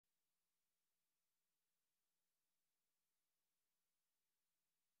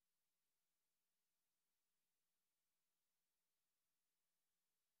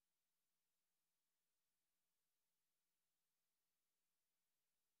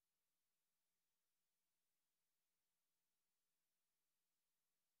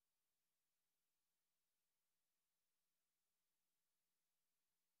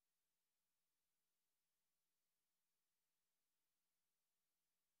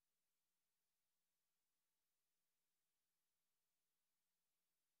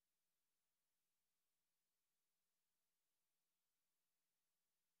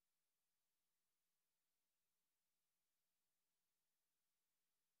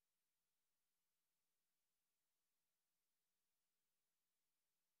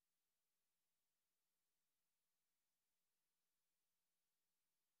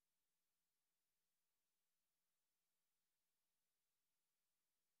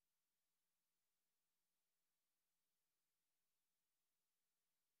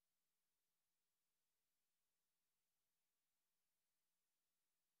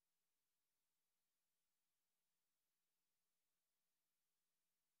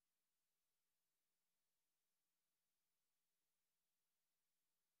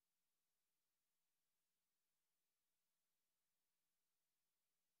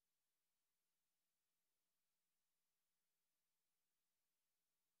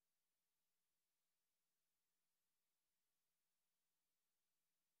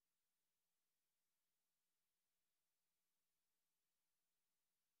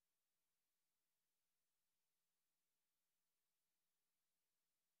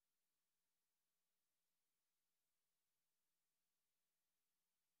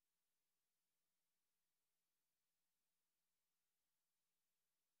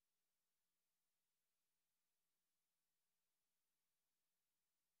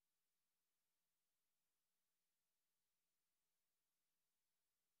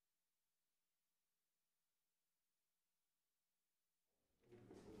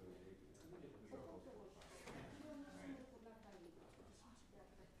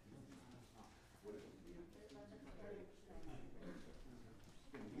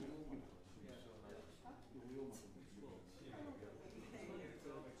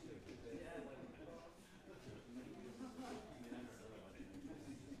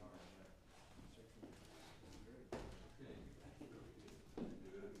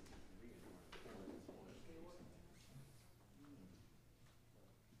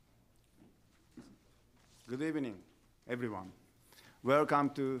Good evening, everyone.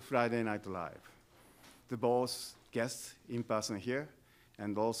 Welcome to Friday Night Live. The both guests in person here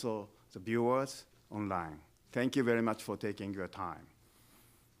and also the viewers online. Thank you very much for taking your time.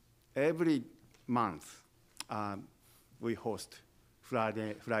 Every month, we host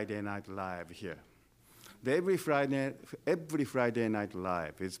Friday Night Live here. Every Friday Night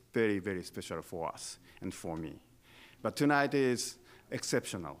Live is very, very special for us and for me. But tonight is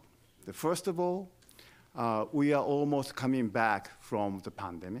exceptional. First of all, we are almost coming back from the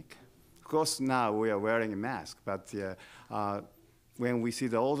pandemic. Of course, now we are wearing a mask, but when we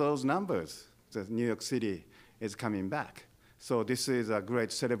see all those numbers, the New York City is coming back. So this is a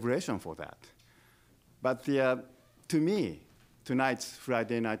great celebration for that. But to me, tonight's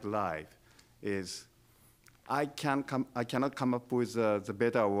Friday Night Live is, I cannot come up with the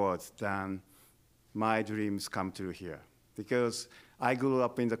better words than my dreams come true here. Because I grew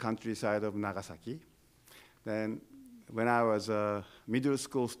up in the countryside of Nagasaki. Then when I was a middle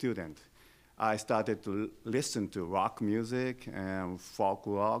school student, I started to listen to rock music and folk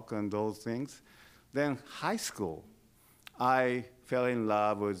rock and those things. Then high school, I fell in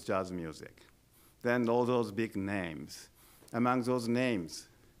love with jazz music. Then all those big names. Among those names,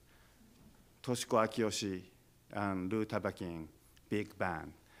 Toshiko Akiyoshi and Lew Tabackin, big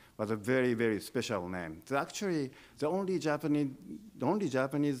band, was a very, very special name. It's actually the only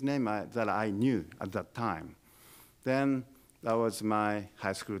Japanese name that I knew at that time. Then that was my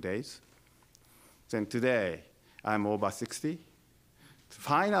high school days. Then today, I'm over 60.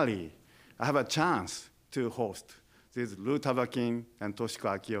 Finally, I have a chance to host this Lew Tabackin and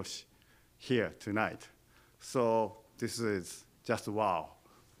Toshiko Akiyoshi here tonight. So this is just wow.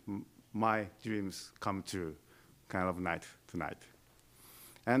 My dreams come true kind of night tonight.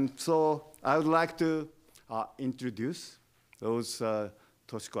 And so I would like to introduce those Toshiko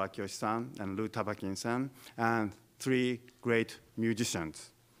Akiyoshi-san and Lew Tabackin-san and three great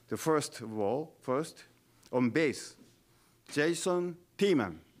musicians. The first on bass, Jason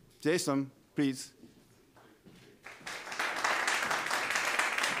Tiemann. Jason, please.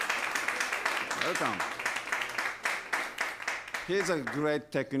 Welcome. He's a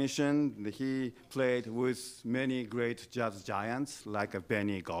great technician. He played with many great jazz giants like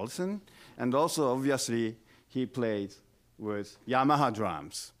Benny Golson. And also, obviously, he played with Yamaha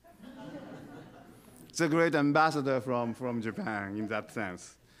drums. He's a great ambassador from Japan in that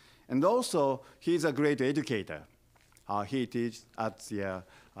sense. And also, he's a great educator. He teaches at the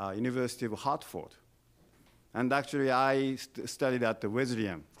University of Hartford. And actually, I studied at the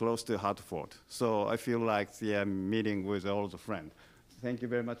Wesleyan, close to Hartford. So I feel like I'm meeting with all the friends. Thank you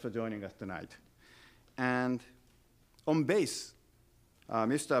very much for joining us tonight. And on bass,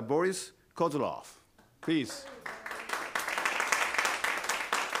 Mr. Boris Kozlov, please.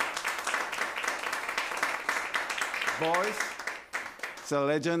 Boris is a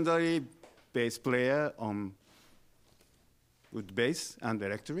legendary bass player on wood bass and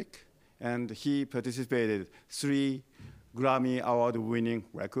electric. And he participated 3 Grammy Award-winning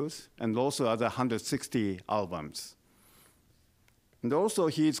records and also other 160 albums. And also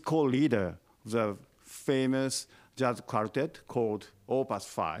he's co-leader of the famous jazz quartet called Opus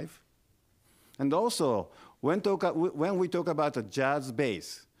 5. And also, when we talk about the jazz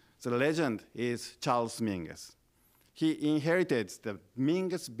bass, the legend is Charles Mingus. He inherited the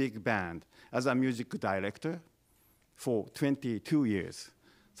Mingus Big Band as a music director for 22 years.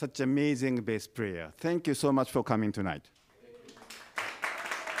 Such amazing bass player. Thank you so much for coming tonight.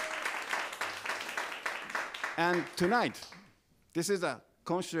 And tonight, this is a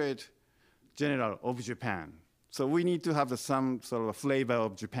Consulate General of Japan. So we need to have some sort of a flavor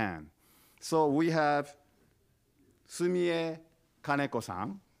of Japan. So we have Sumie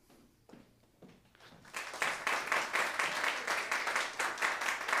Kaneko-san.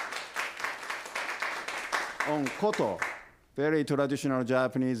 On koto, very traditional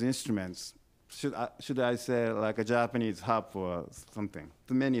Japanese instruments. Should I say like a Japanese harp or something?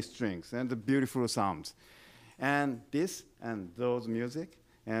 The many strings and the beautiful sounds. And this and those music,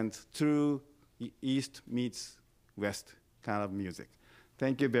 and through East meets West kind of music.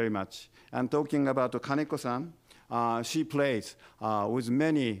 Thank you very much. And talking about Kaneko-san, she plays with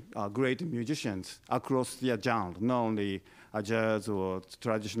many great musicians across the genre, not only jazz or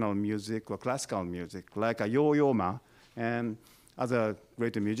traditional music or classical music, like Yo-Yo Ma and other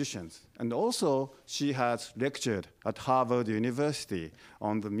great musicians. And also, she has lectured at Harvard University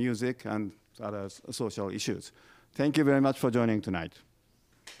on the music and other social issues. Thank you very much for joining tonight.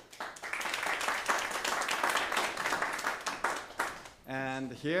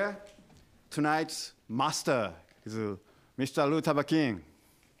 And here, tonight's master is Mr. Lew Tabackin.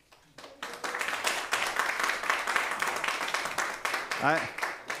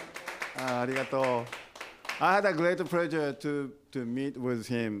 Arigato. I had a great pleasure to meet with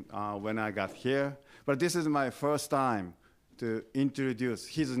him when I got here, but this is my first time to introduce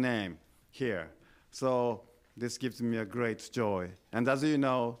his name here. So this gives me a great joy. And as you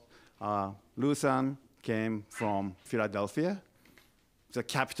know, Lew-san came from Philadelphia, the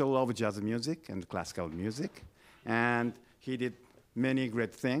capital of jazz music and classical music. And he did many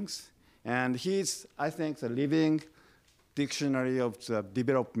great things. And he's, I think, the living dictionary of the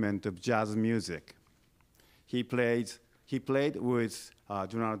development of jazz music. He played with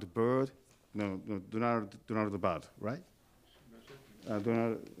Donald Byrd, Donald Byrd, right?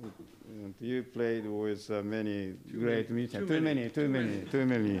 You played with many great musicians.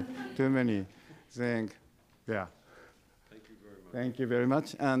 Too many things. Yeah. Thank you very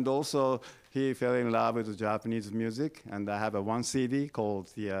much. And also, he fell in love with Japanese music. And I have one CD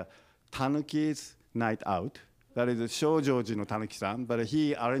called the Tanuki's Night Out. That is Shoujoji no Tanuki-san, but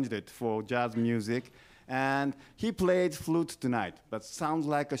he arranged it for jazz music. And he played flute tonight, but sounds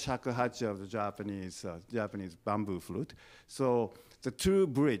like a shakuhachi of the Japanese bamboo flute. So the true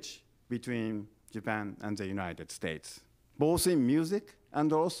bridge between Japan and the United States, both in music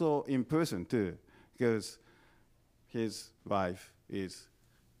and also in person too, because his wife is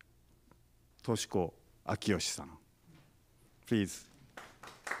Toshiko Akiyoshi-san. Please.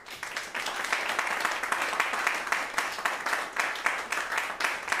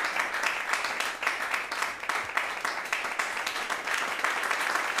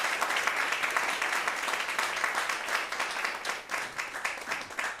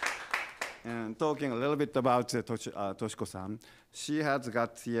 And talking a little bit about Toshiko-san, she has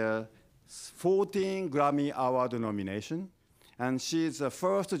got the 14 Grammy Award nomination, and she's the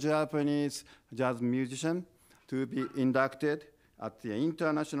first Japanese jazz musician to be inducted at the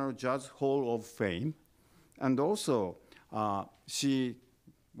International Jazz Hall of Fame. And also, she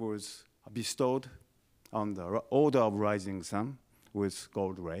was bestowed on the Order of Rising Sun with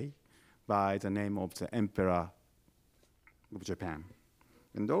Gold Ray by the name of the Emperor of Japan.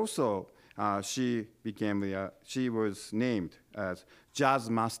 And also, she was named as Jazz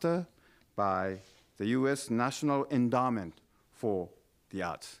Master by the US National Endowment for the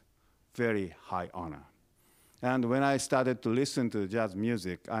Arts. Very high honor. And when I started to listen to jazz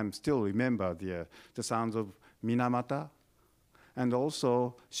music, I still remember the sounds of Minamata. And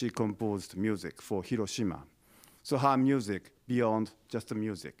also, she composed music for Hiroshima. So her music, beyond just the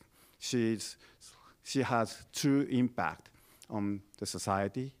music, she has true impact on the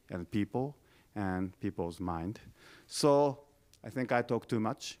society and people and people's mind. So I think I talk too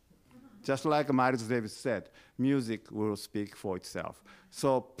much. Just like Miles Davis said, music will speak for itself.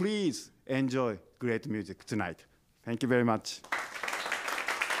 So please enjoy great music tonight. Thank you very much.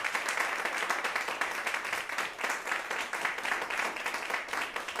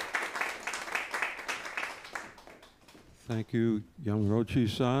 Thank you, young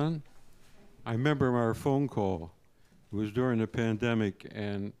Rochi-san. I remember our phone call. It was during the pandemic,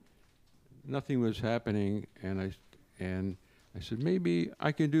 and nothing was happening, and I said, maybe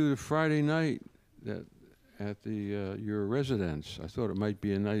I can do the Friday night at your residence. I thought it might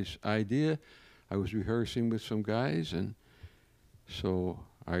be a nice idea. I was rehearsing with some guys, and so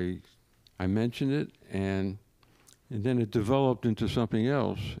I mentioned it, and then it developed into something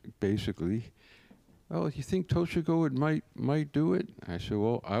else, basically. Oh, you think Toshiko might do it? I said,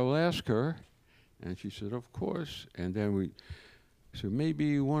 well, I will ask her. And she said, of course. And then we said,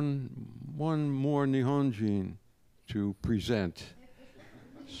 maybe one more Nihonjin to present.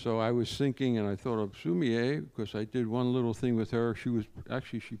 So I was thinking, and I thought of Sumie, because I did one little thing with her. She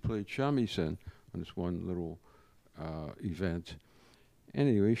played shamisen on this one little event.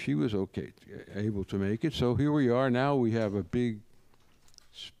 Anyway, she was okay, able to make it. So here we are. Now we have a big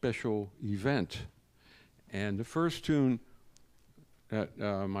special event. And the first tune that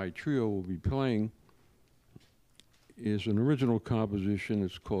my trio will be playing is an original composition.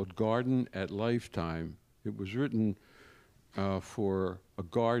 It's called Garden at Lifetime. It was written for a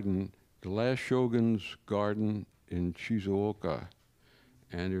garden, the last shogun's garden in Shizuoka.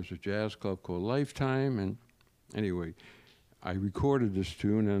 And there's a jazz club called Lifetime. And anyway, I recorded this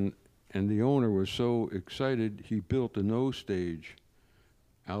tune, And the owner was so excited, he built a nose stage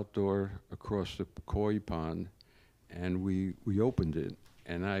outdoor across the koi pond, and we opened it.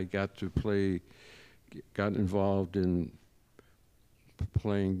 And I got to got involved in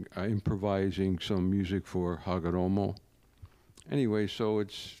playing, improvising some music for Hagoromo. Anyway, so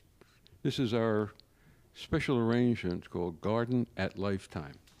this is our special arrangement called Garden at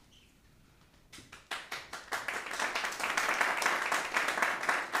Lifetime.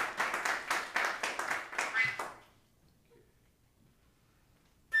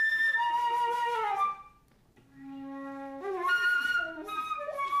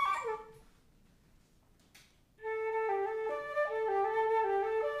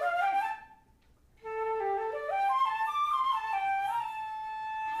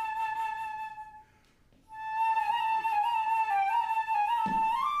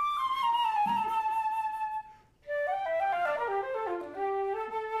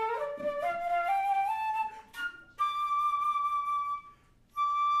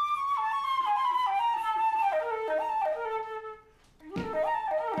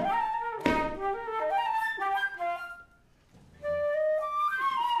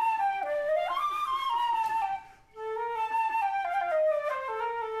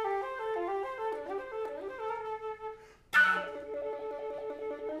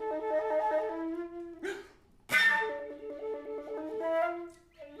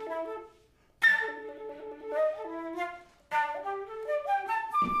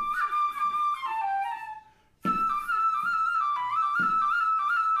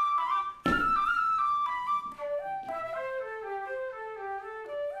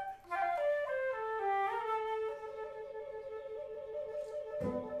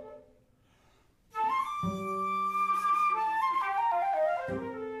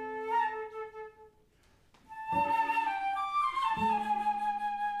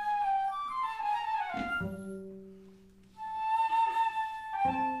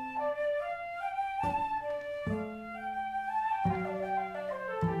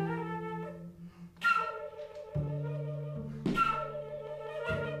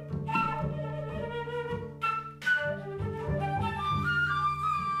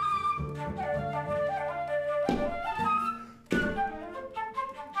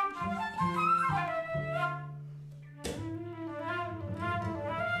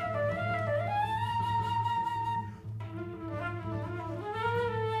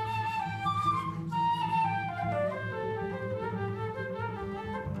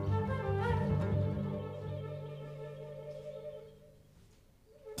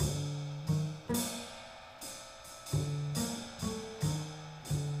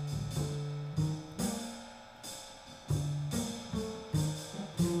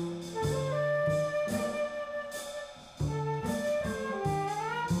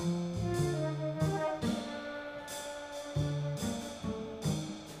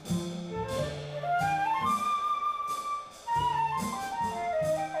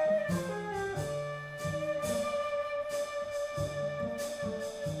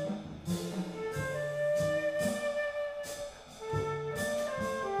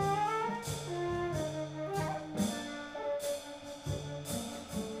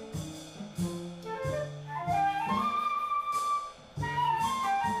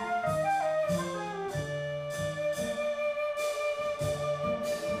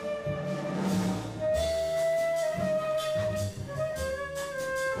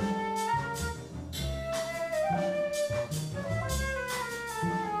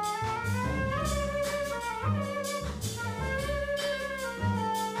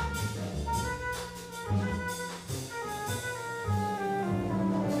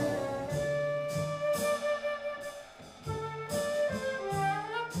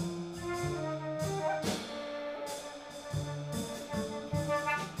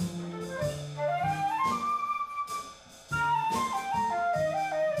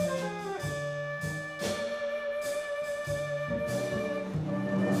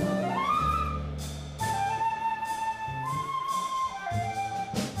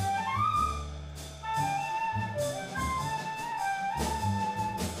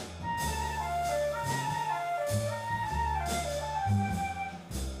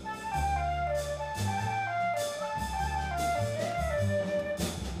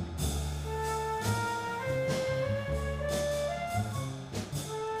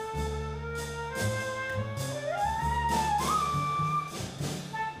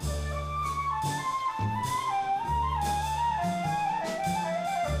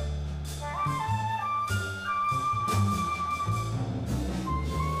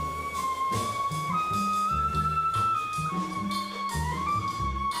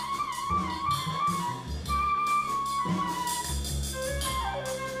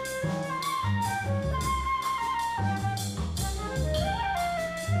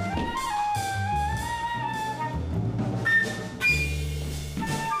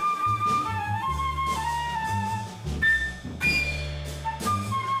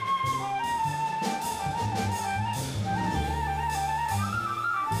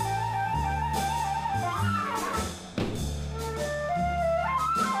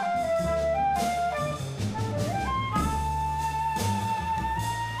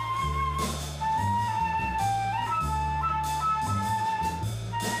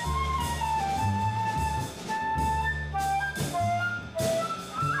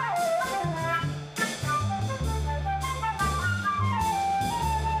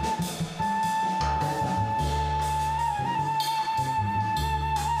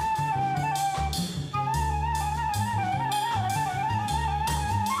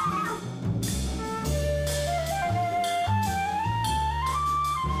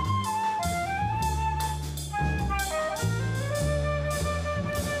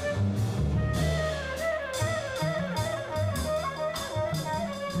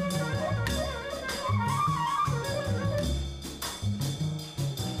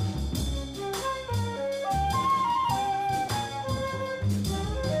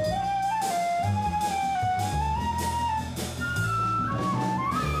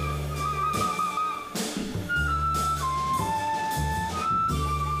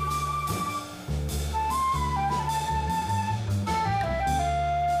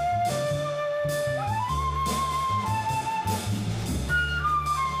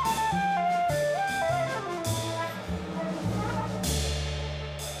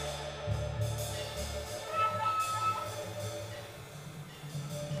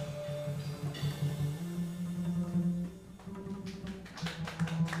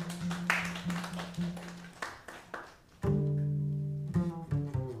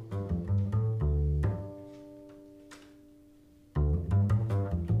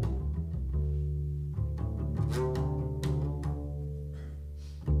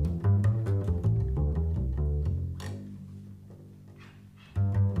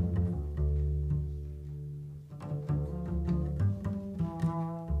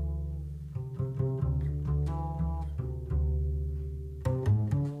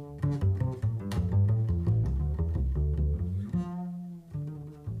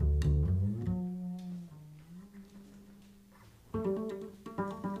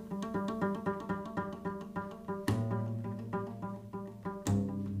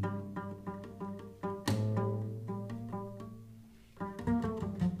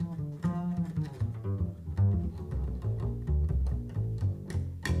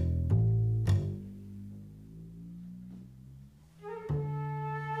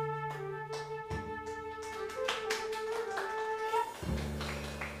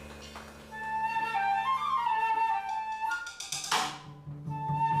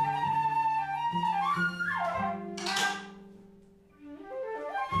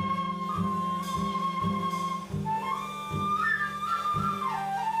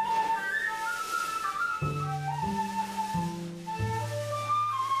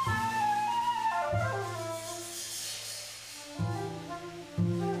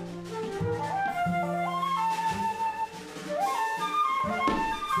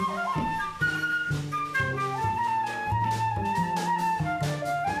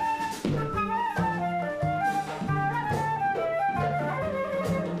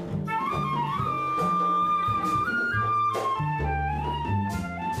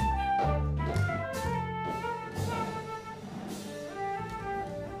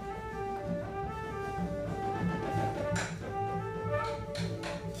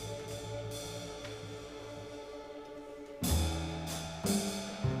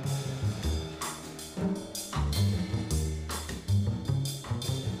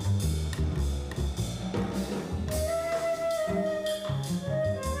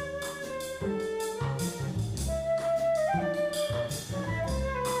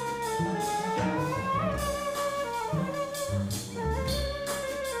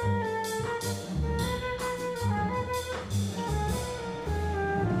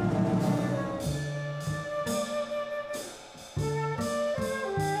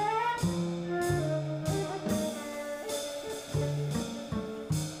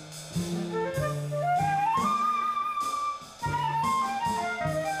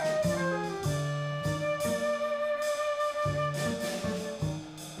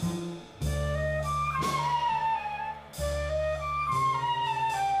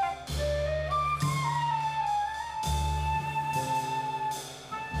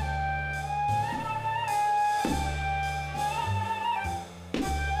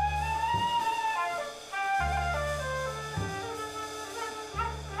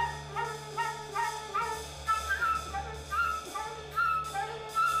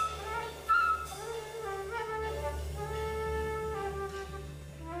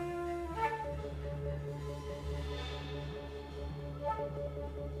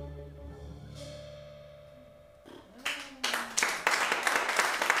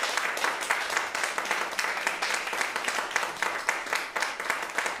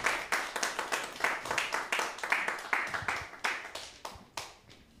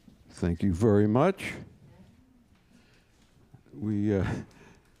 Thank you very much.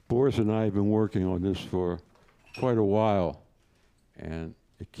 Boris and I have been working on this for quite a while, and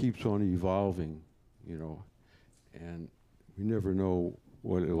it keeps on evolving, you know, and we never know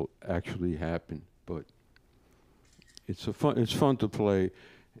what will actually happen, but it's fun to play,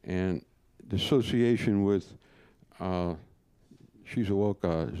 and the association with Shizuoka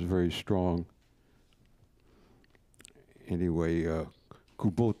is very strong. Anyway,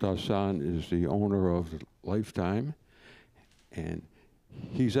 Kubota-san is the owner of Lifetime, and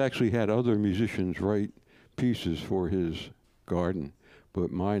he's actually had other musicians write pieces for his garden, but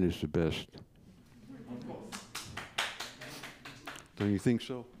mine is the best. Don't you think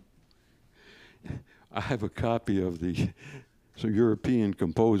so? I have a copy of some European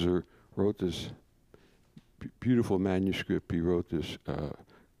composer wrote this beautiful manuscript. He wrote this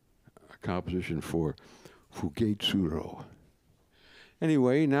composition for Fugetsuro.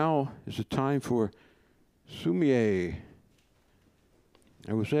 Anyway, now is the time for Sumie.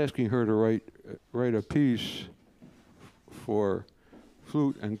 I was asking her to write a piece for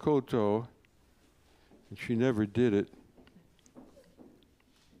flute and koto, and she never did it.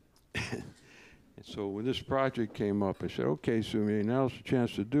 And so when this project came up, I said, okay, Sumie, now's the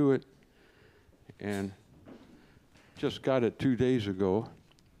chance to do it. And just got it 2 days ago,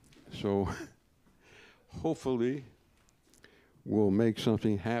 so hopefully we'll make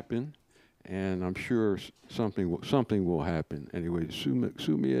something happen, and I'm sure something will happen. Anyway,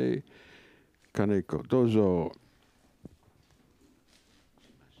 Sumie Kaneko, dozo.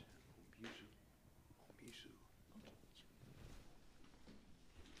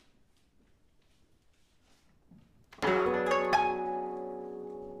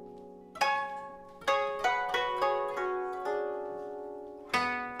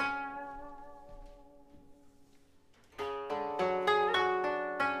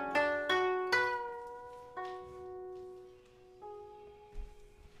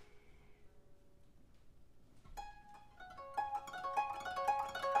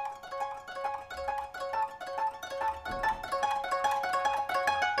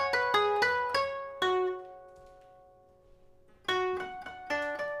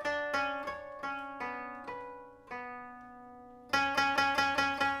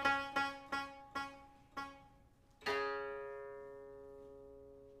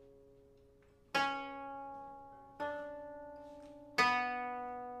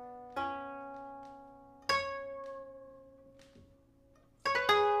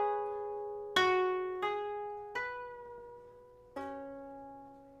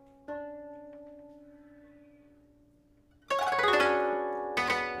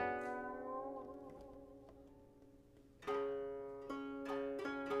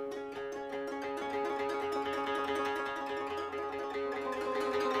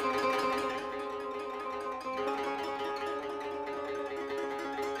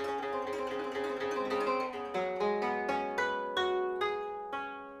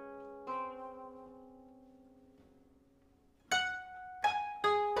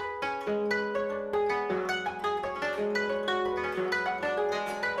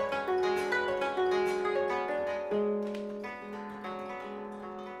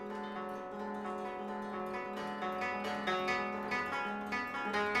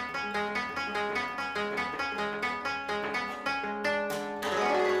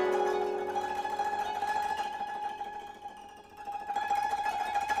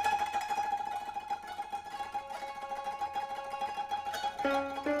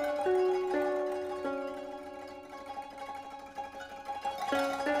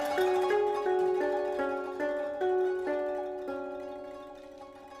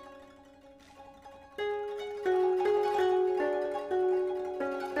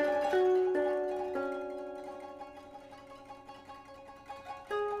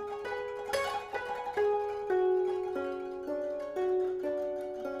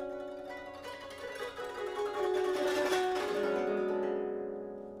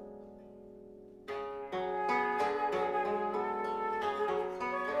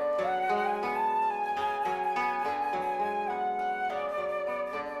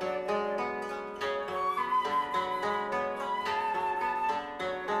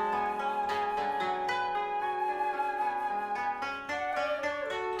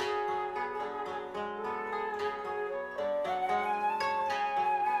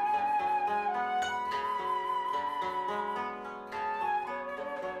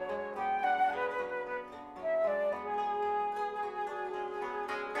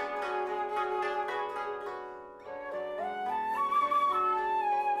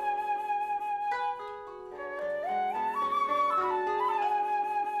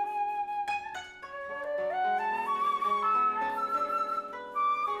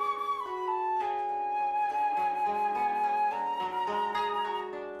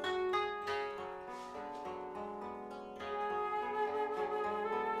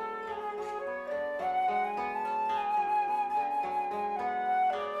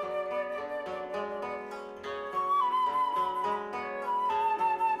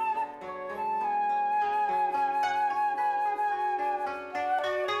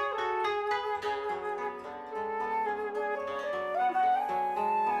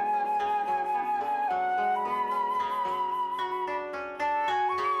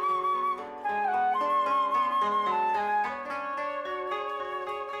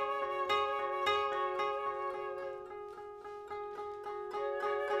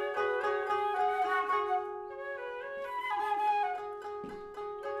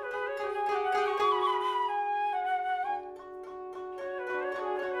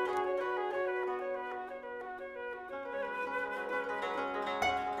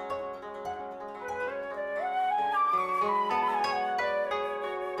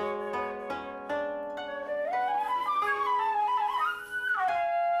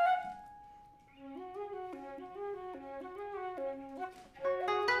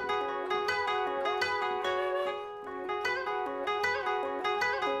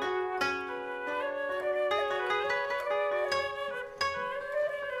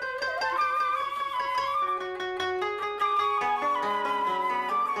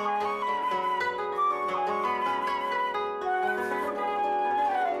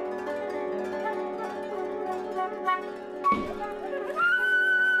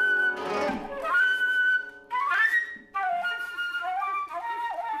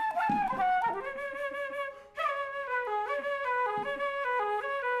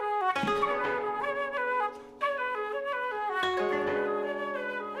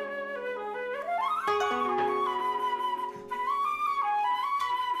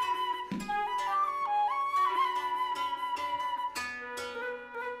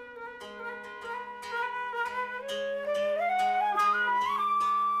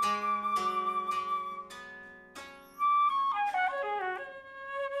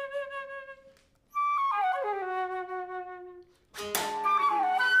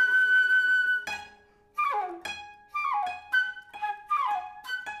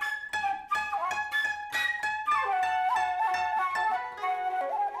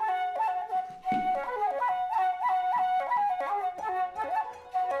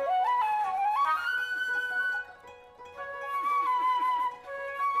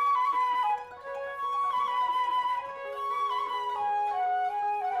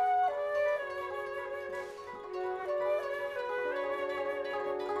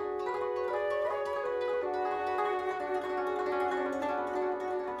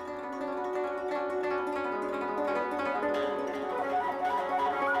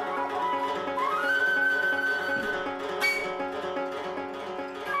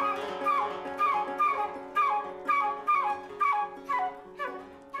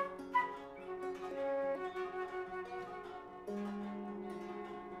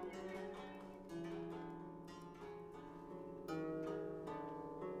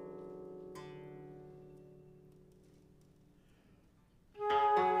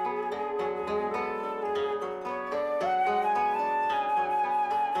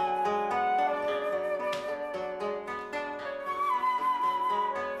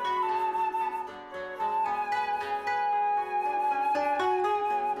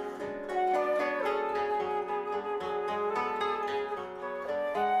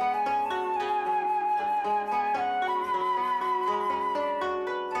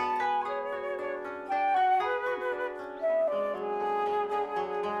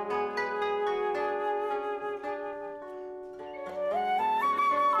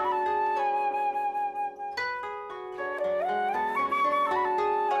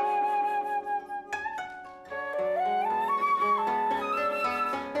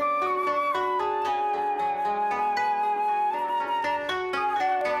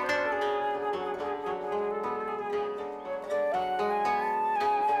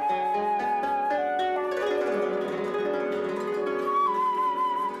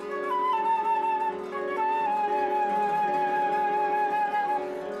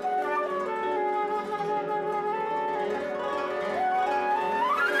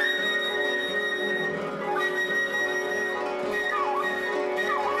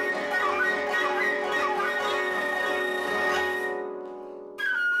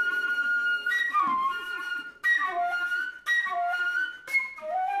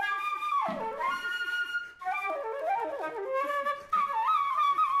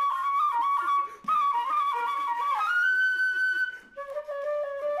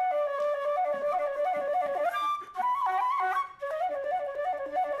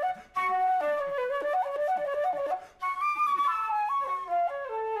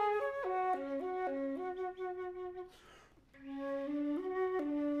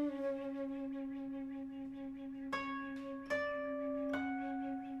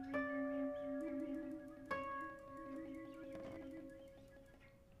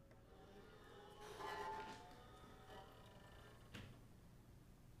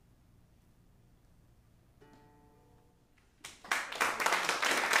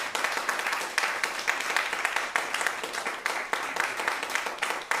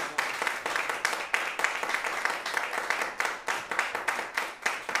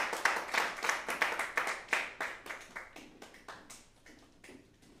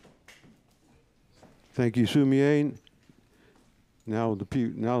 Thank you, Sumie. Now the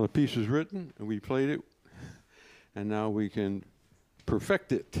piece is written, and we played it, and now we can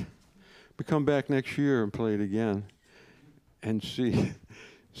perfect it. We come back next year and play it again, and see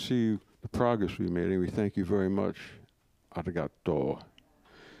the progress we made. And we thank you very much. Arigato.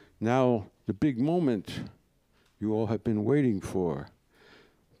 Now the big moment you all have been waiting for.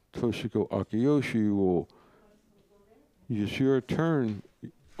 Toshiko Akiyoshi it's your turn.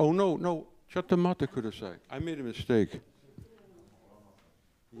 Oh, no. Chatamata kudasai. I made a mistake.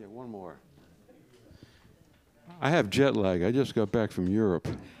 Yeah, one more. I have jet lag. I just got back from Europe.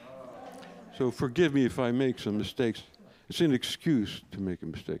 So forgive me if I make some mistakes. It's an excuse to make a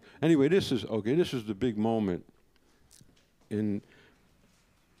mistake. Anyway, this is the big moment. In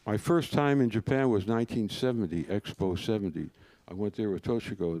my first time in Japan was 1970, Expo 70. I went there with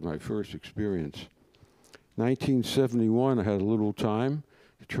Toshiko. It was my first experience. 1971, I had a little time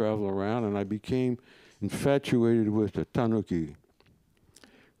to travel around, and I became infatuated with the tanuki,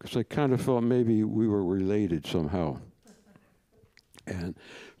 because I kind of thought maybe we were related somehow. And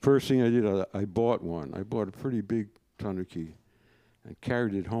first thing I did, I bought one. I bought a pretty big tanuki and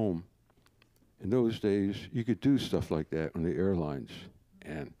carried it home. In those days, you could do stuff like that on the airlines.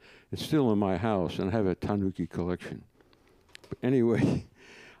 And it's still in my house, and I have a tanuki collection. But anyway,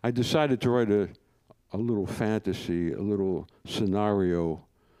 I decided to write a little fantasy, a little scenario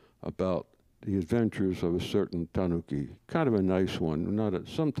about the adventures of a certain tanuki. Kind of a nice one.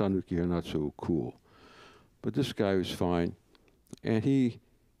 Some tanuki are not so cool. But this guy was fine. And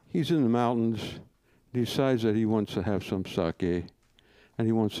he's in the mountains. He decides that he wants to have some sake, and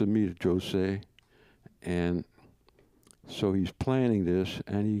he wants to meet a josei. And so he's planning this,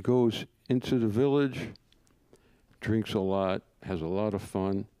 and he goes into the village, drinks a lot, has a lot of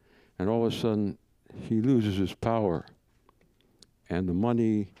fun, and all of a sudden he loses his power. And the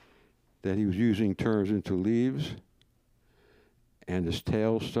money that he was using turns into leaves, and his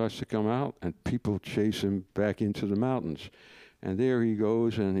tail starts to come out, and people chase him back into the mountains. And there he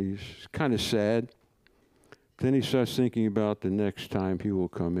goes, and he's kind of sad. Then he starts thinking about the next time he will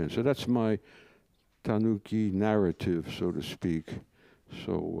come in. So that's my tanuki narrative, so to speak.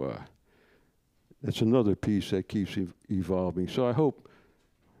 So that's another piece that keeps evolving. So I hope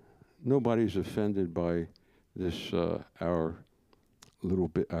nobody's offended by this, our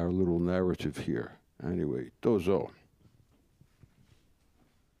little narrative here. Anyway, dozo.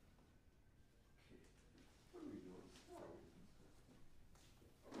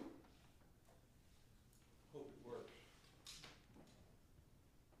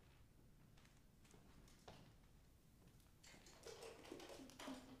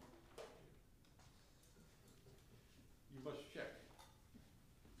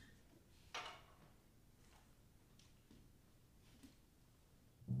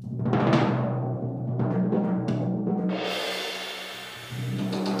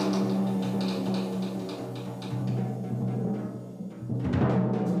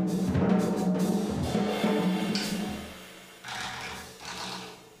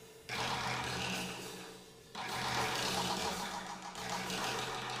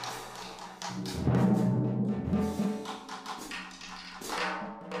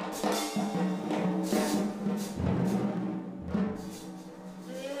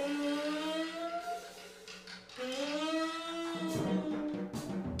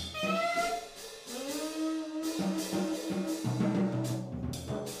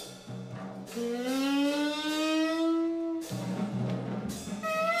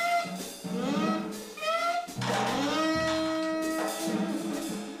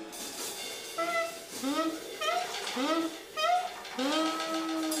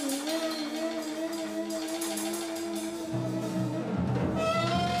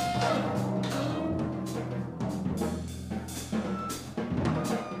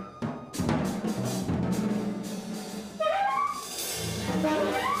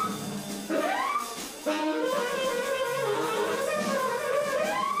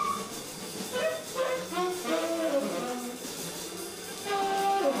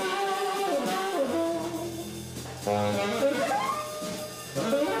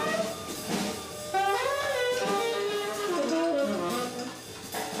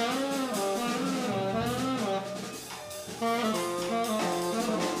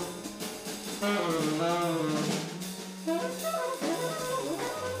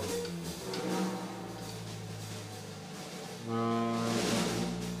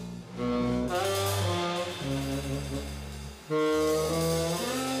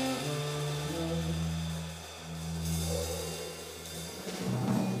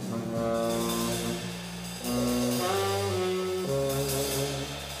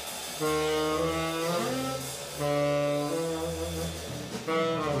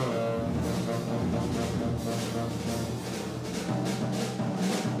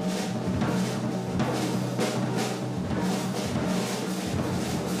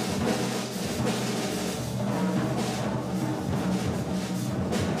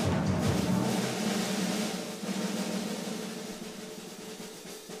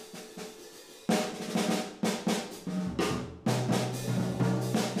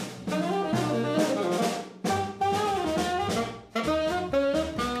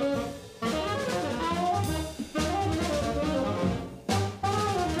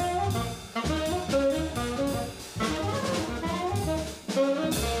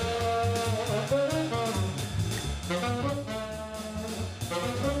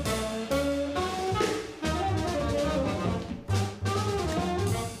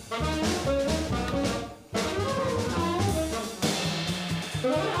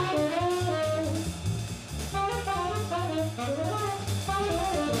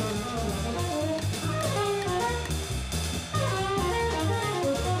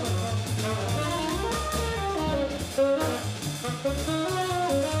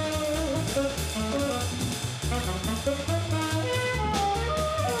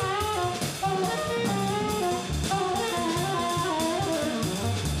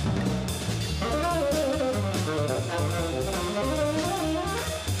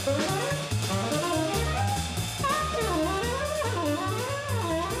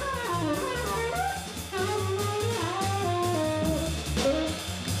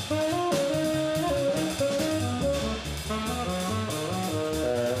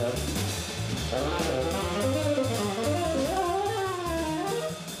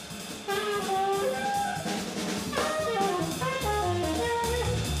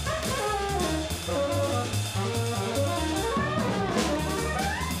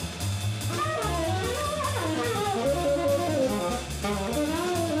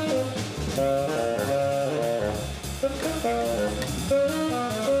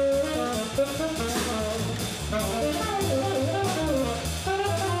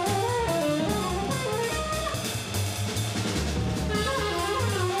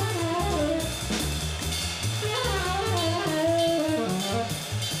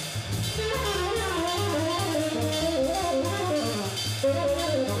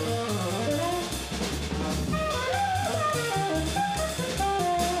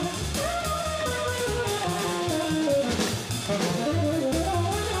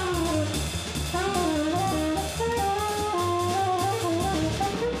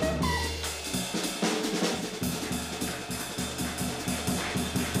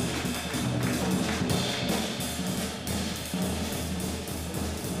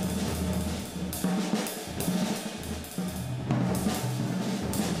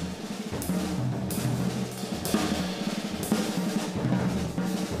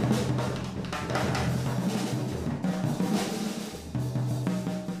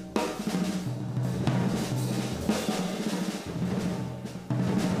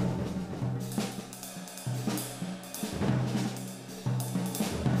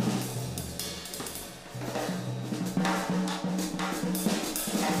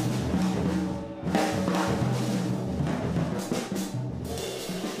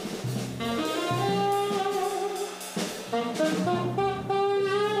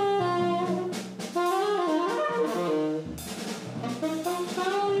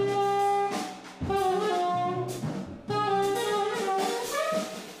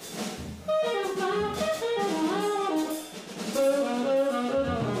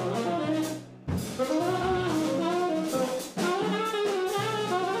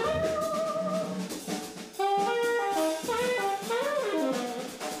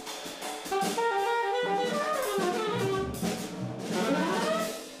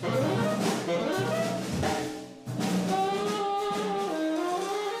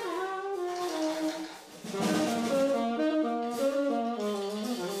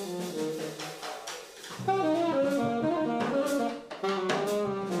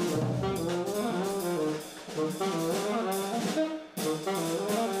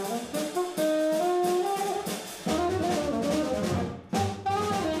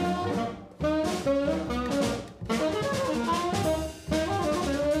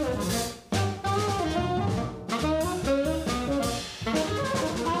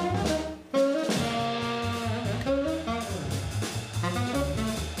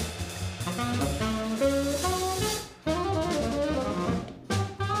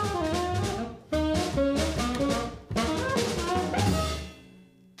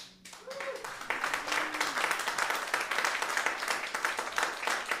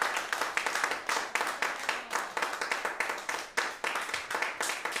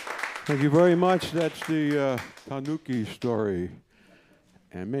 Thank you very much. That's the tanuki story.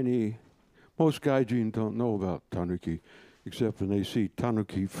 And most gaijin don't know about tanuki, except when they see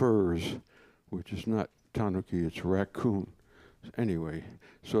tanuki furs, which is not tanuki, it's raccoon. Anyway,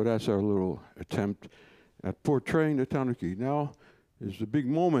 so that's our little attempt at portraying the tanuki. Now is the big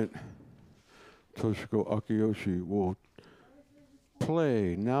moment. Toshiko Akiyoshi will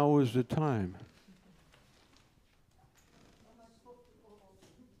play. Now is the time.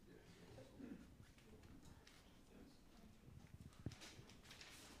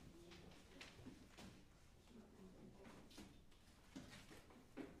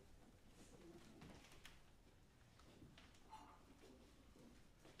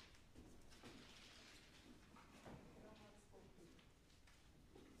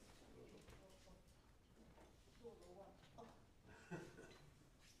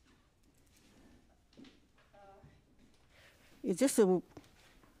 Is this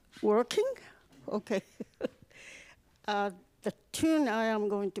working? Okay. The tune I am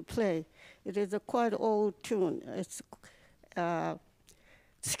going to play, it is a quite old tune. It's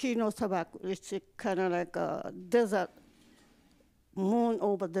Ski no Tabaku. It's kind of like a desert, moon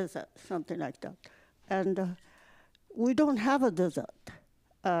over desert, something like that. And we don't have a desert.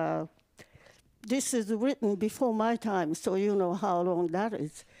 This is written before my time, so you know how long that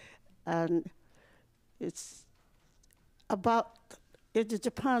is. And it's about, in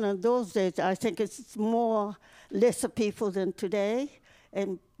Japan in those days, I think it's lesser people than today,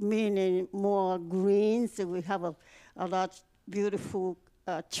 and meaning more greens. We have a lot of beautiful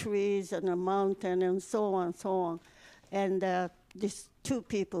trees and a mountain and so on and so on. And these two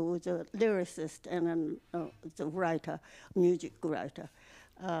people was a lyricist and a writer, music writer.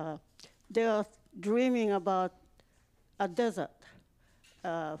 They are dreaming about a desert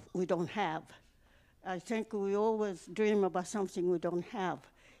we don't have. I think we always dream about something we don't have,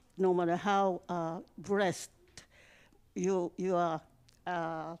 no matter how blessed you are.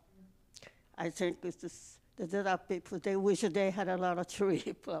 I think it's just, there are people, they wish they had a lot of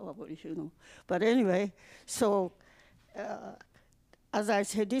tree, probably, you know. But anyway, so as I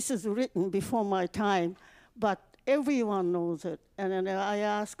said, this is written before my time, but everyone knows it. And then I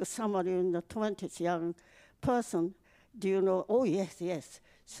asked somebody in the 20s, young person, do you know? Oh, yes, yes.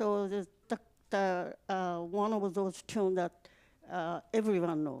 So one of those tunes that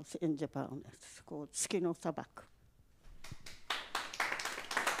everyone knows in Japan. It's called Ski no Tabaku.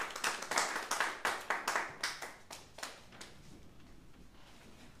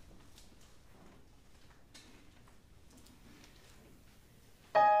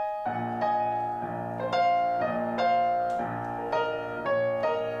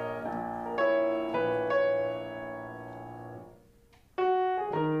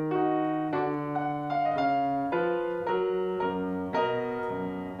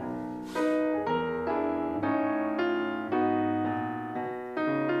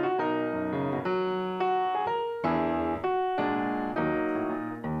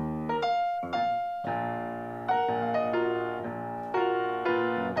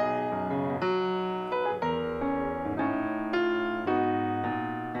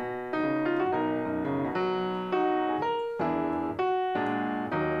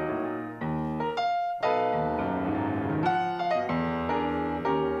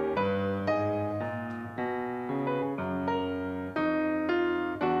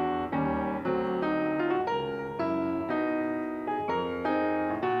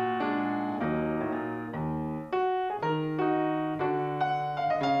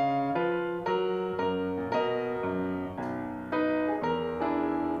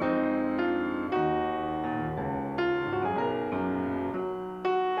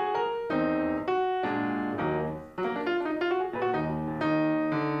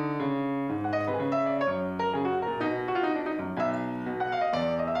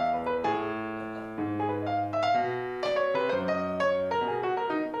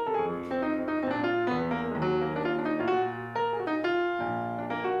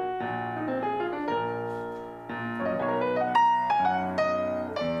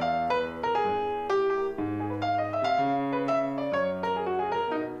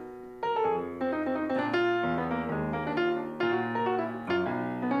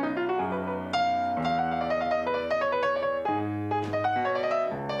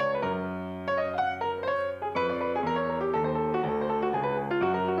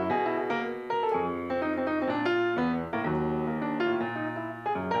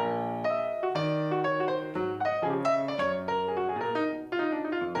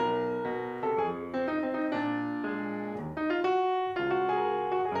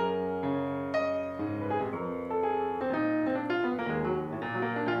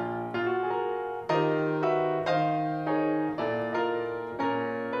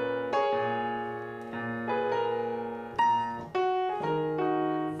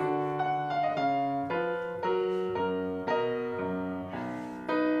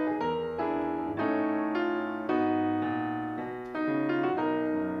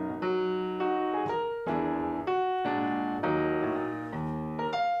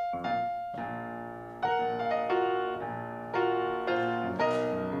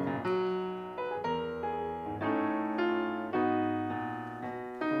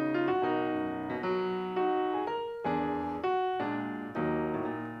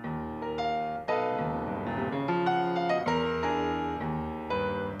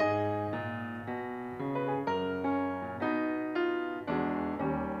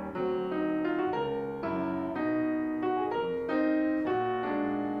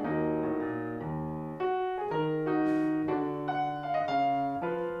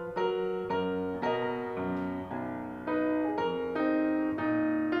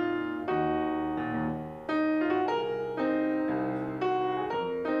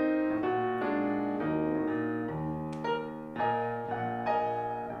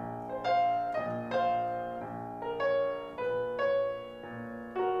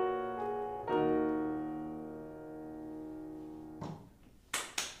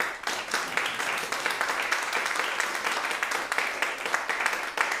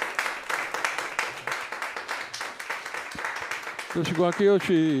 Toshiko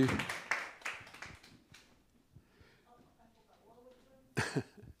Akiyoshi.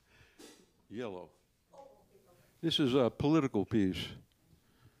 Yellow. This is a political piece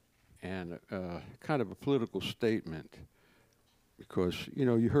and kind of a political statement because, you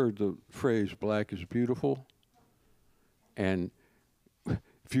know, you heard the phrase black is beautiful, and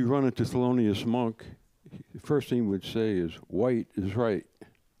if you run into Thelonious Monk, the first thing he would say is white is right.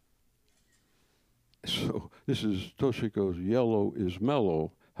 So this is Toshiko's yellow is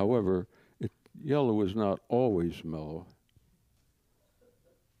mellow. However, yellow is not always mellow.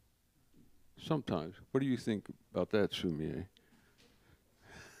 Sometimes. What do you think about that, Sumie?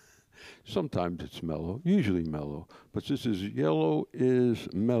 Sometimes it's mellow, usually mellow, but this is yellow is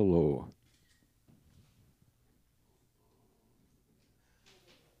mellow.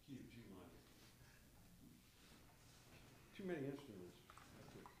 Too many instruments.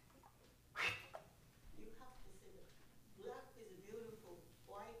 You have to say that black is beautiful,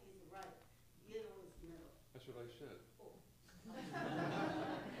 white is right, yellow is mellow. That's what I said.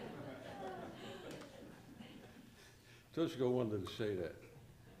 Toshiko wanted to say that.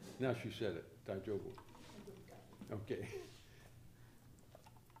 Now she said it. Daijoubu. Okay.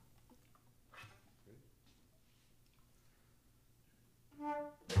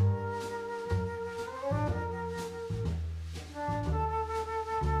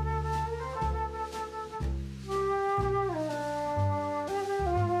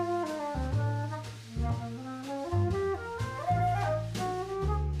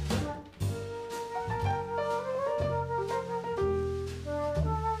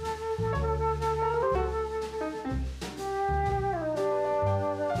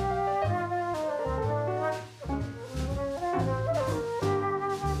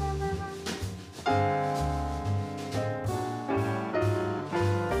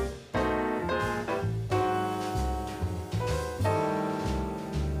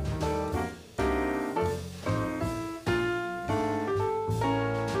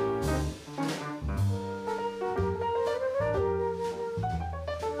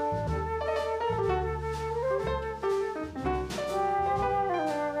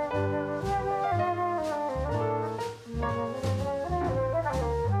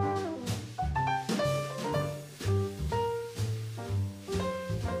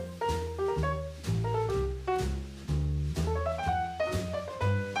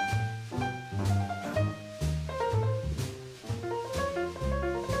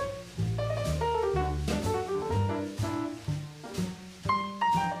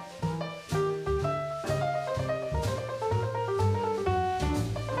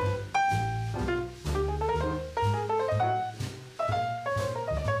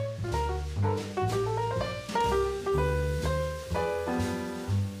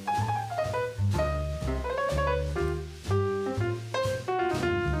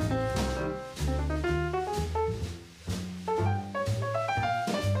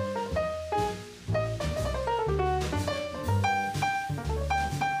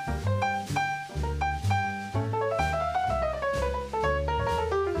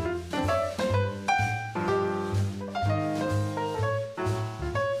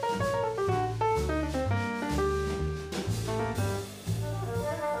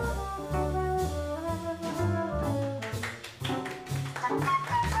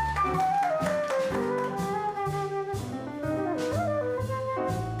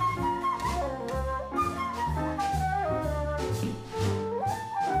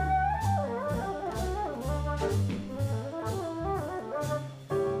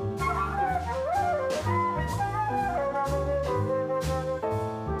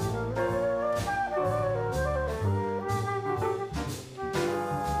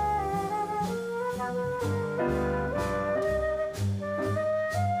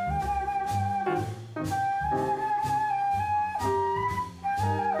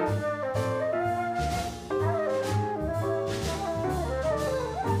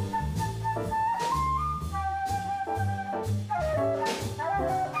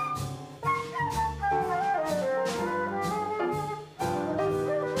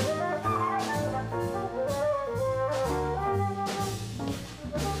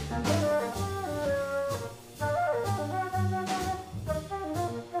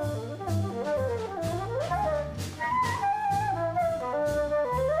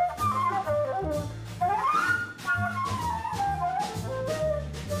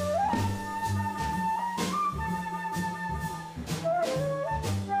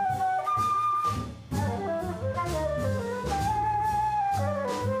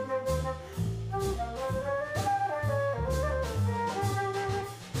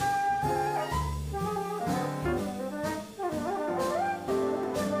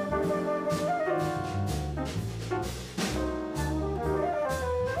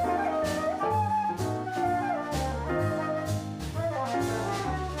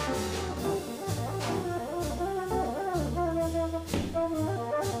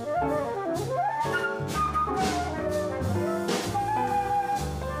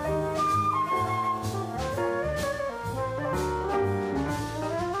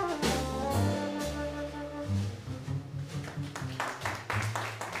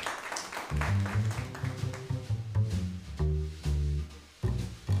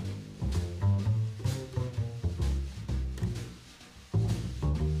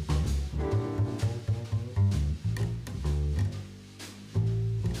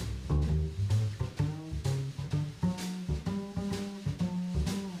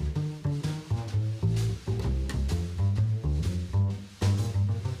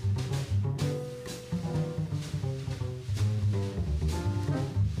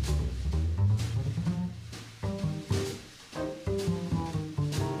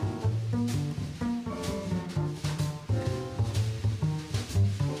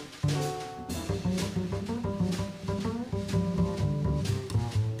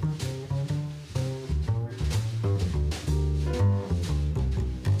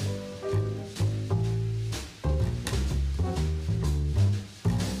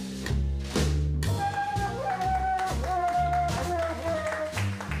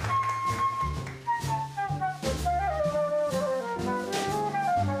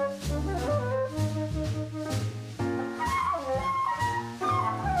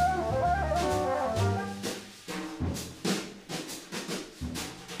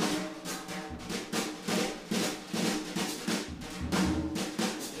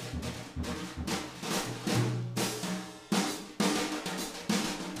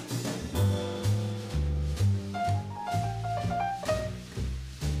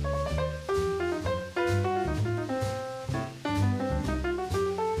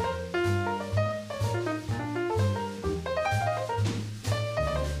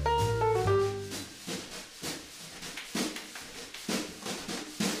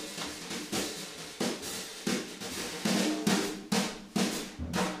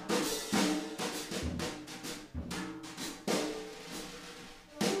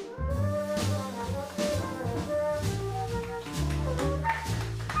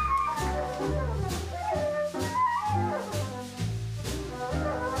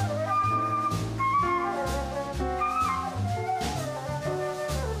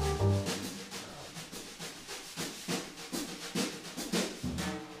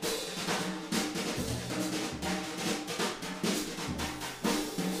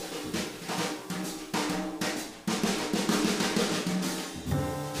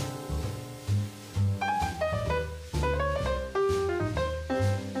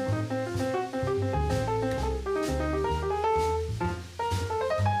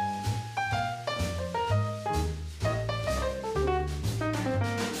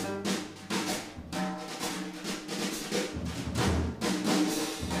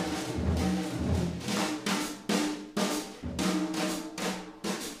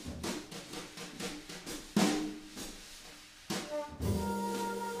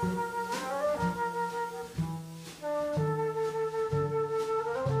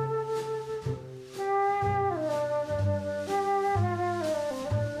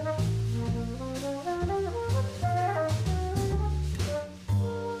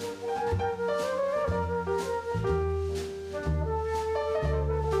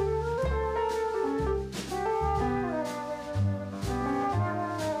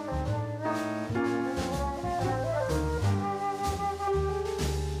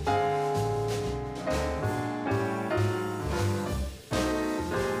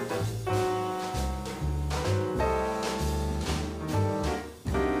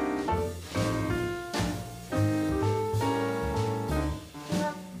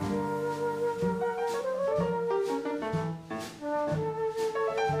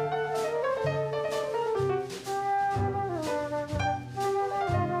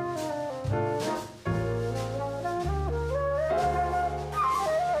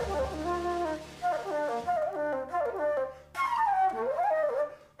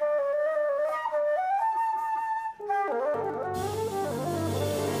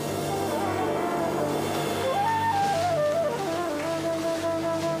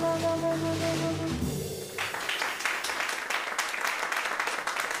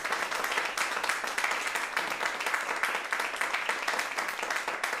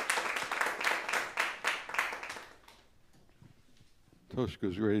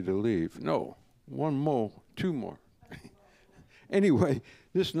 Toshiko's ready to leave. No, one more, two more. Anyway,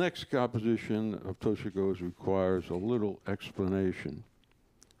 this next composition of Toshiko's requires a little explanation.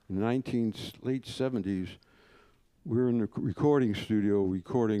 In the late 70s, we were in the recording studio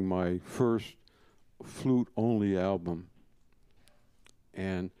recording my first flute-only album.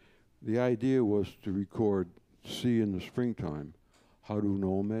 And the idea was to record Sea in the Springtime, Haru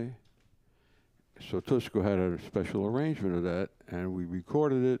no Ome. So Toshiko had a special arrangement of that, and we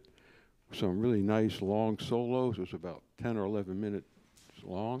recorded it, some really nice long solos. It was about 10 or 11 minutes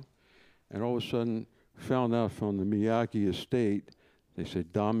long. And all of a sudden, found out from the Miyagi estate, they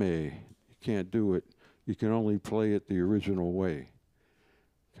said, "Dame, you can't do it. You can only play it the original way."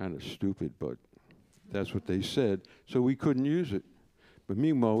 Kind of stupid, but that's what they said. So we couldn't use it. But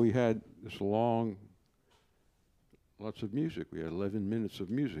meanwhile, we had this long, lots of music. We had 11 minutes of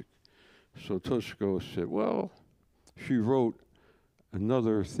music. So Toshiko said, well, she wrote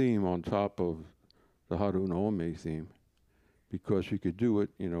another theme on top of the Haru no Ome theme because she could do it,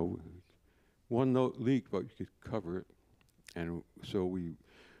 you know, one note leaked, but you could cover it. And so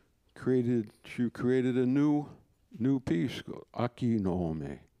she created a new piece called Aki no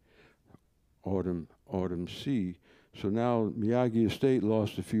Ome, Autumn Sea. So now Miyagi Estate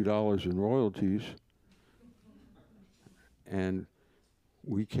lost a few dollars in royalties, and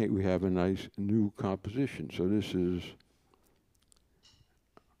we have a nice new composition. So this is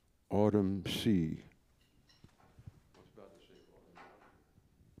Autumn Sea.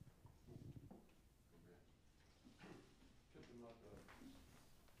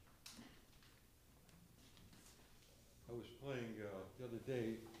 I was playing the other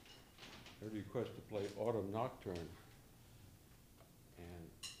day a request to play Autumn Nocturne, and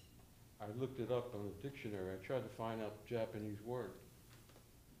I looked it up on the dictionary. I tried to find out the Japanese word.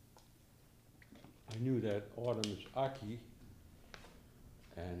 I knew that autumn is Aki,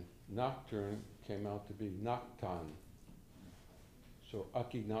 and nocturne came out to be Noctan. So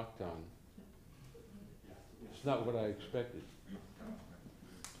Aki Noctan. It's not what I expected.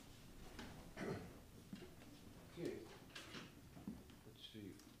 Okay. Let's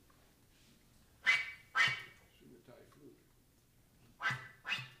see. Thai flute.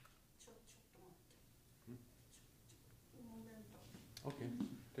 Okay,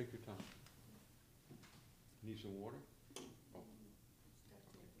 take your time. Need some water?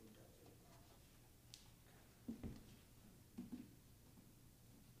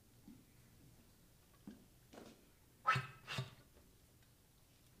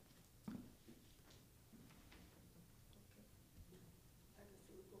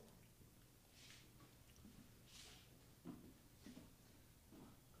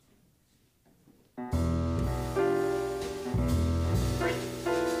 Oh.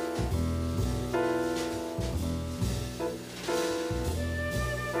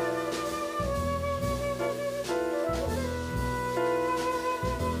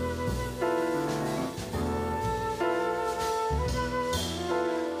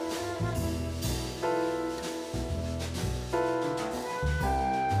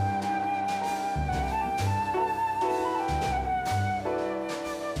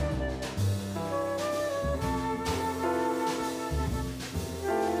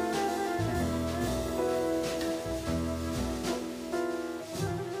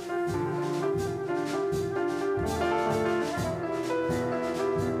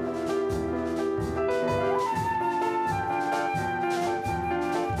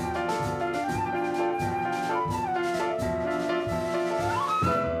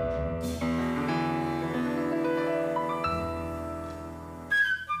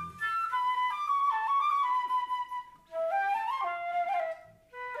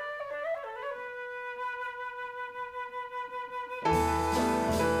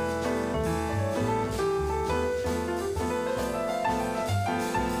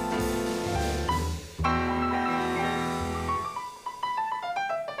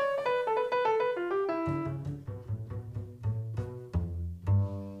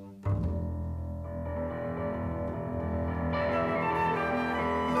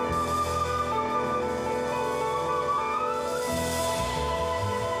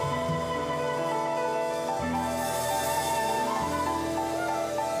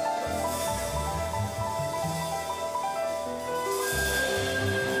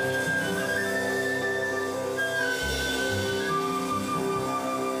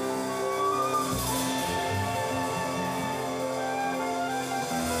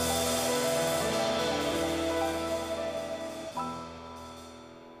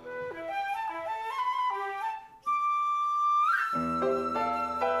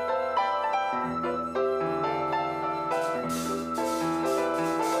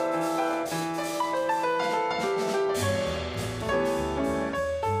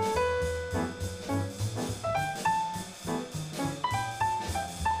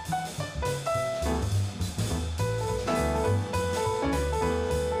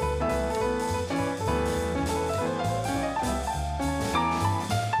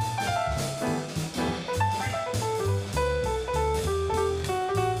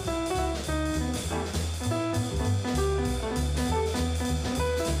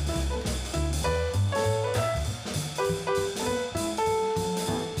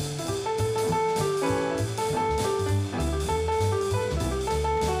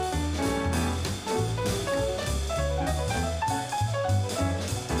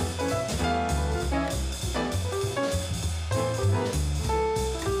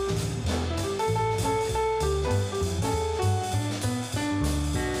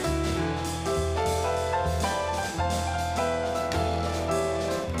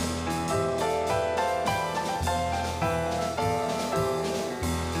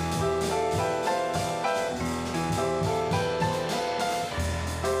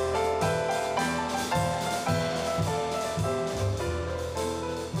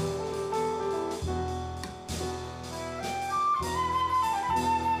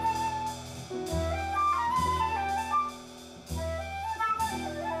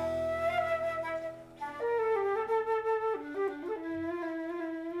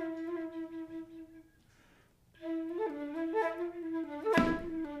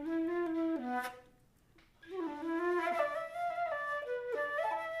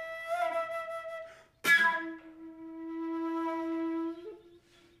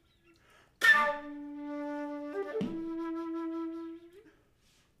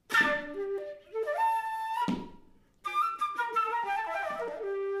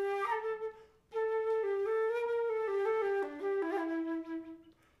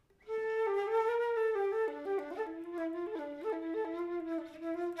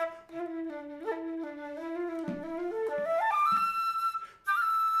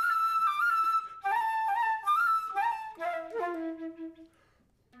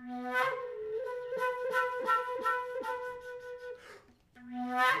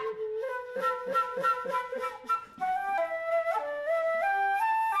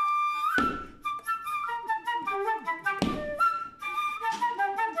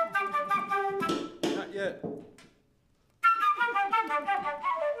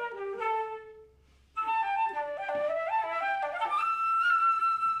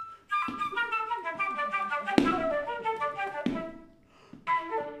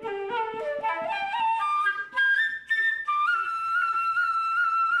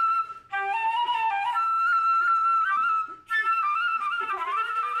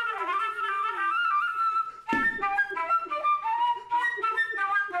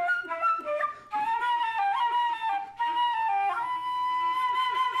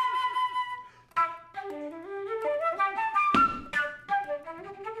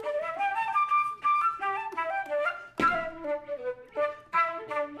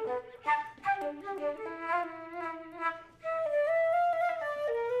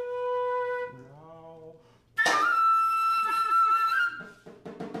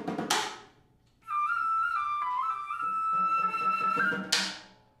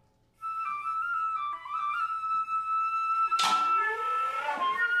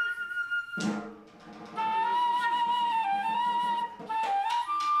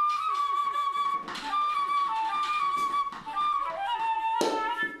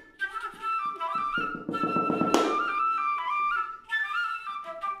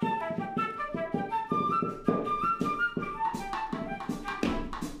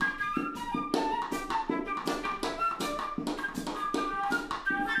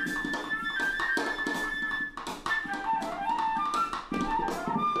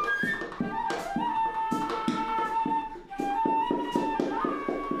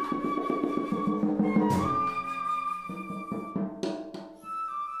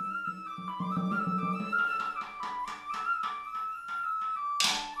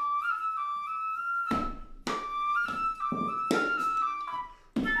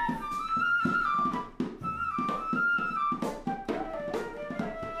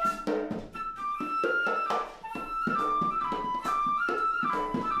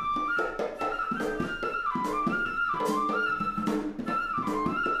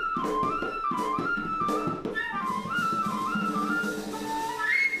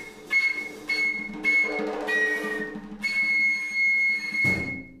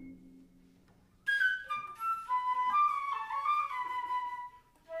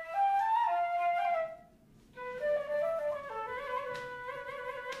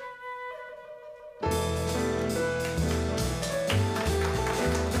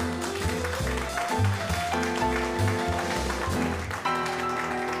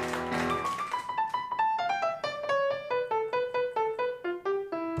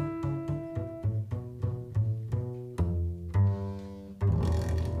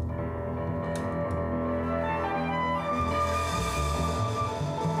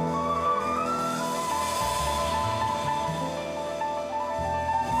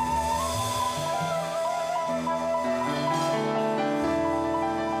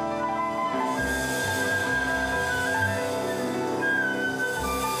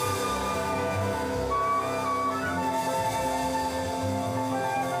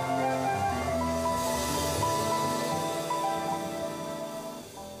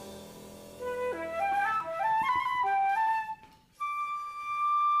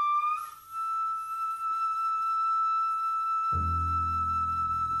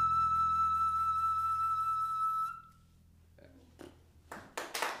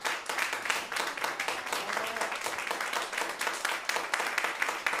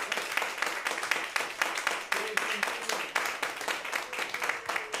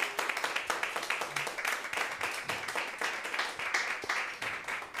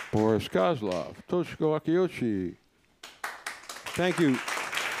 Boris Kozlov, Toshiko Akiyoshi. Thank you.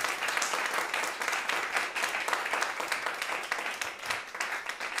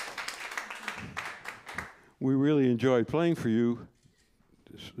 We really enjoyed playing for you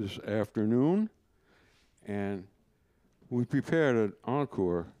this afternoon, and we prepared an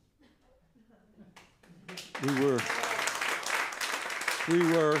encore.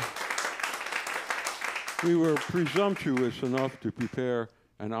 We were presumptuous enough to prepare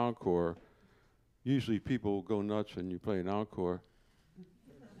an encore. Usually people go nuts and you play an encore.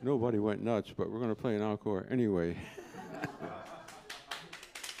 Nobody went nuts, but we're going to play an encore anyway.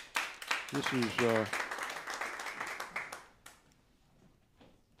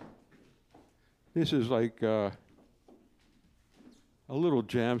 This is like a little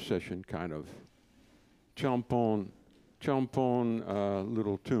jam session kind of champon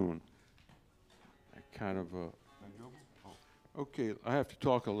little tune. Kind of okay, I have to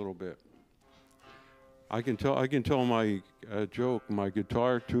talk a little bit. I can tell my joke, my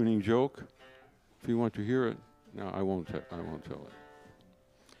guitar tuning joke, if you want to hear it. No, I won't tell it.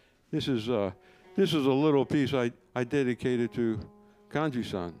 This is a little piece I dedicated to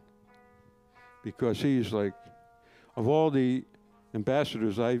Kanji-san, because he's like, of all the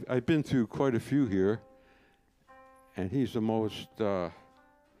ambassadors, I've been through quite a few here, and he's the most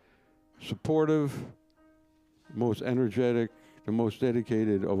supportive, most energetic, the most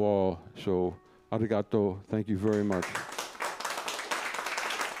dedicated of all. So, arigato, thank you very much.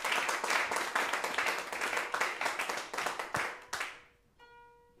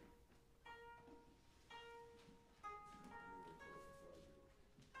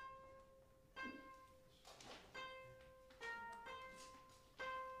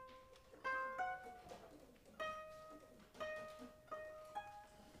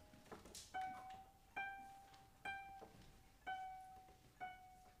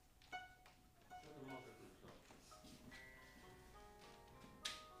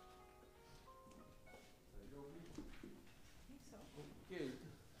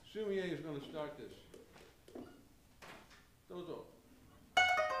 going to start this. Dozo.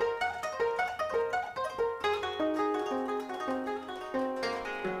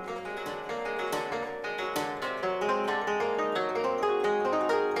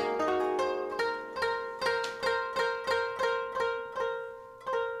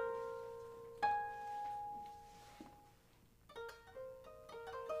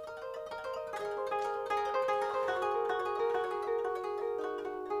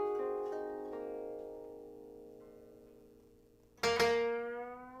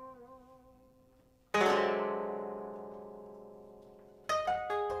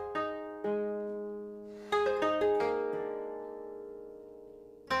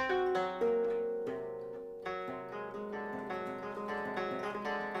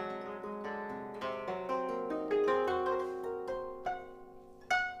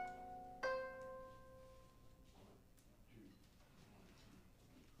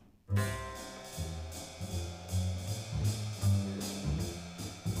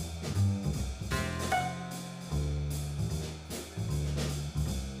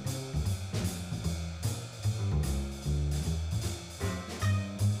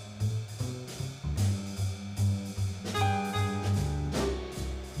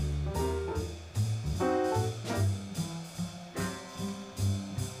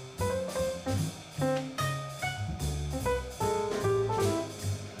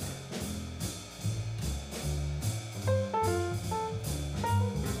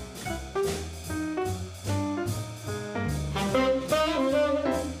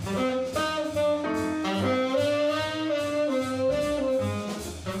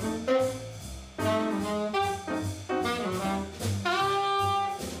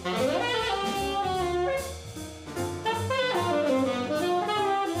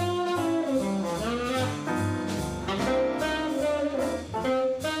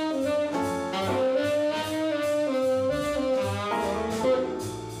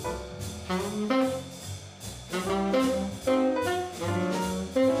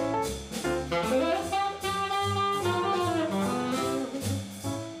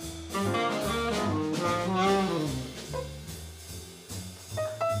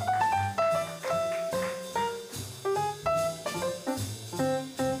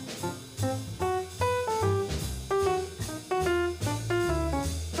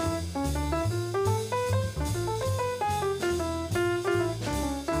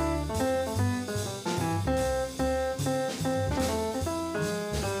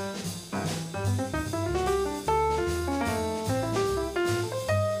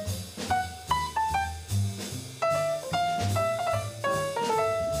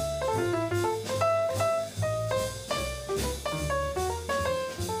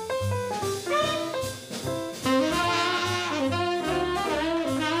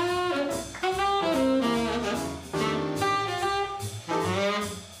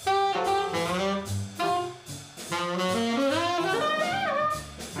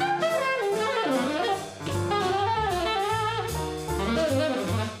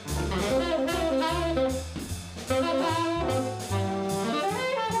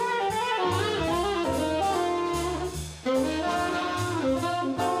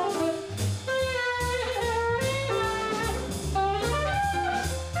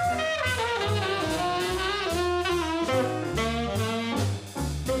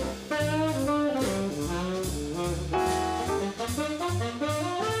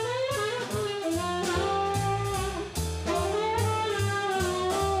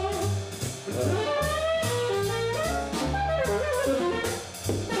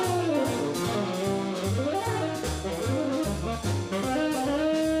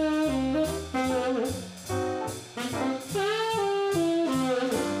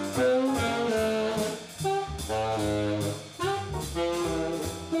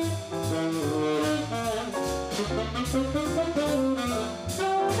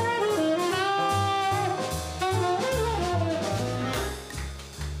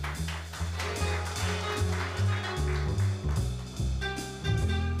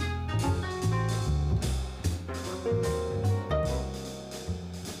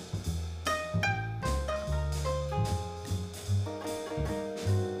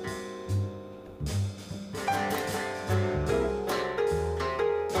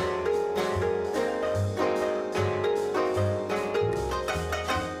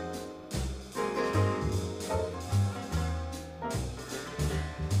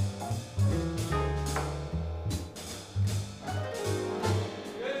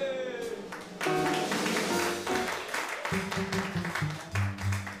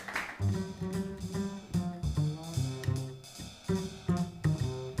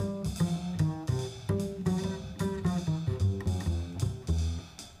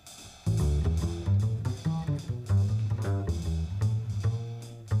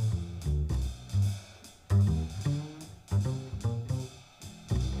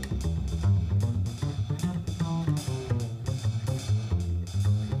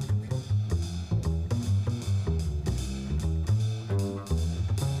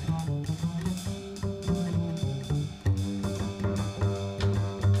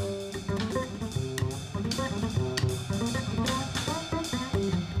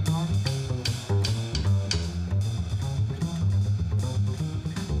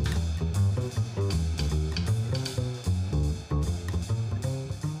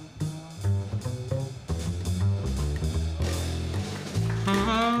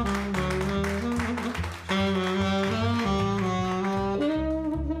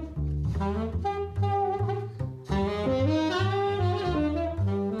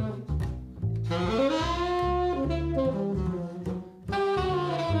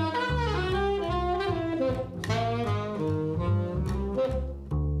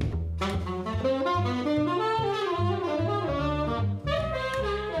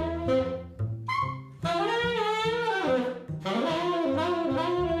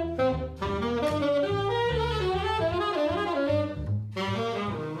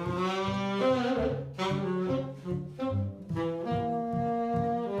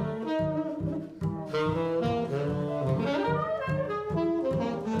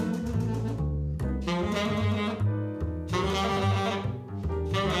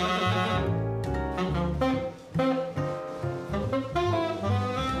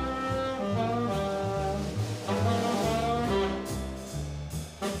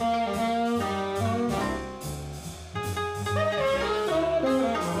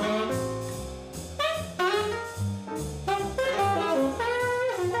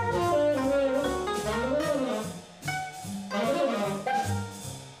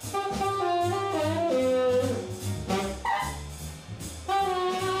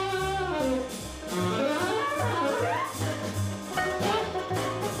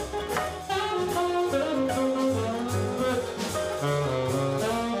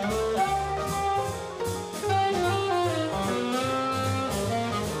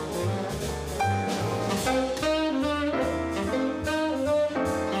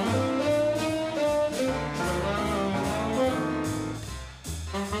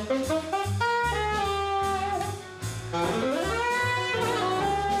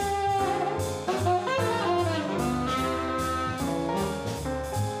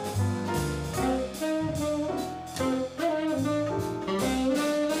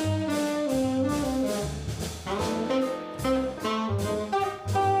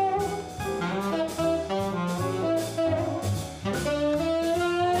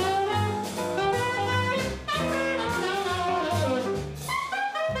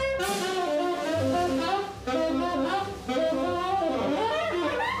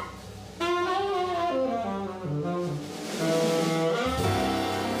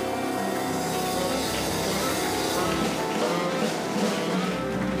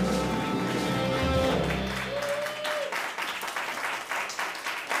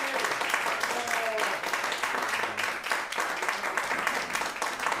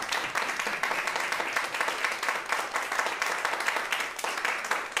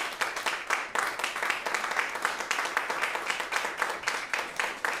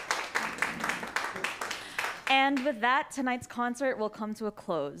 And with that, tonight's concert will come to a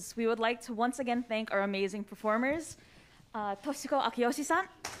close. We would like to once again thank our amazing performers, Toshiko Akiyoshi-san,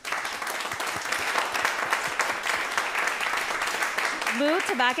 Lew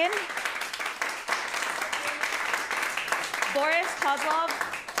Tabackin, Boris Kozlov,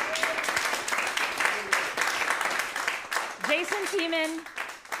 Jason Tiemann,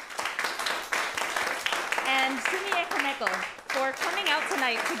 and Sumie Kaneko for coming out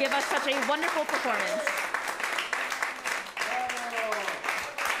tonight to give us such a wonderful performance.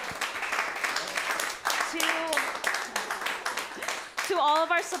 To all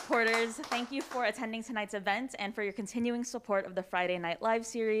of our supporters, thank you for attending tonight's event and for your continuing support of the Friday Night Live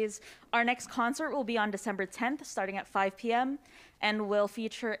series. Our next concert will be on December 10th, starting at 5 p.m., and will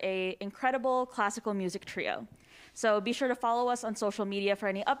feature an incredible classical music trio. So be sure to follow us on social media for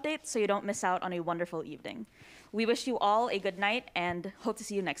any updates so you don't miss out on a wonderful evening. We wish you all a good night and hope to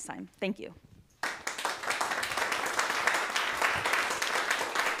see you next time. Thank you.